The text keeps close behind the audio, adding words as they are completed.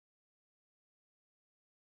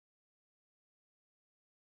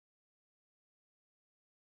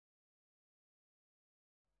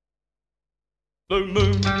Blue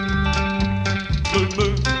moon, blue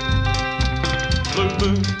moon, blue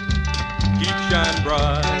moon, keep shining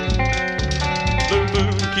bright. Blue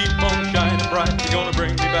moon, keep on shining bright. You're gonna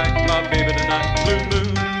bring me back my baby tonight. Blue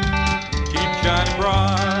moon, keep shining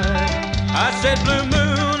bright. I said blue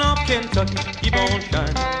moon of Kentucky, keep on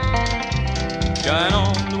shining. Shine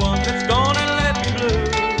on the one that's gonna let me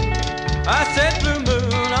blue. I said blue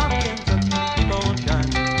moon of Kentucky, keep on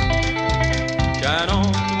shining. Shine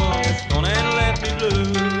on the one that's gonna let me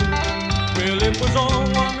blue. Well, it was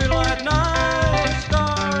on one moonlight night,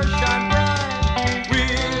 stars shine bright,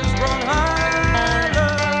 winds run high,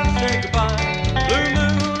 love say goodbye. Blue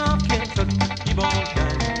moon of Kentucky, keep on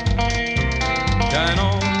shining. Shine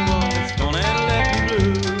on the one that's gonna let me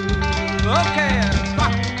blue. Okay.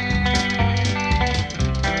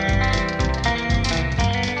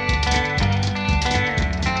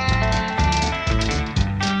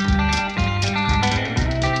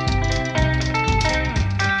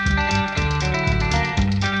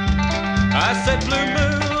 I said blue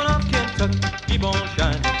moon of Kentucky, keep on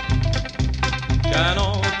shining. Shine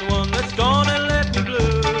on the one that's gonna let me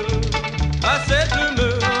blue. I said blue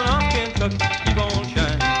moon of Kentucky, keep on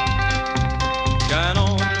shining. Shine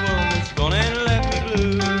on the one that's gonna let me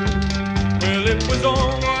blue. Well, it was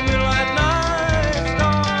on one moonlight night,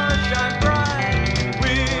 stars shine bright,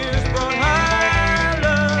 winds run high,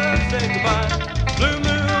 love say goodbye. Blue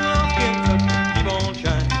moon of Kentucky, keep on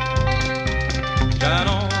shining. Shine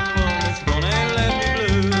on.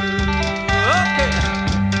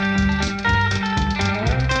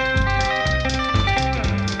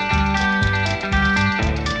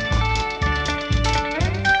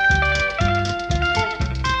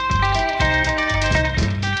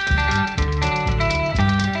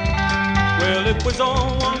 It was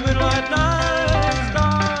on one moonlight night.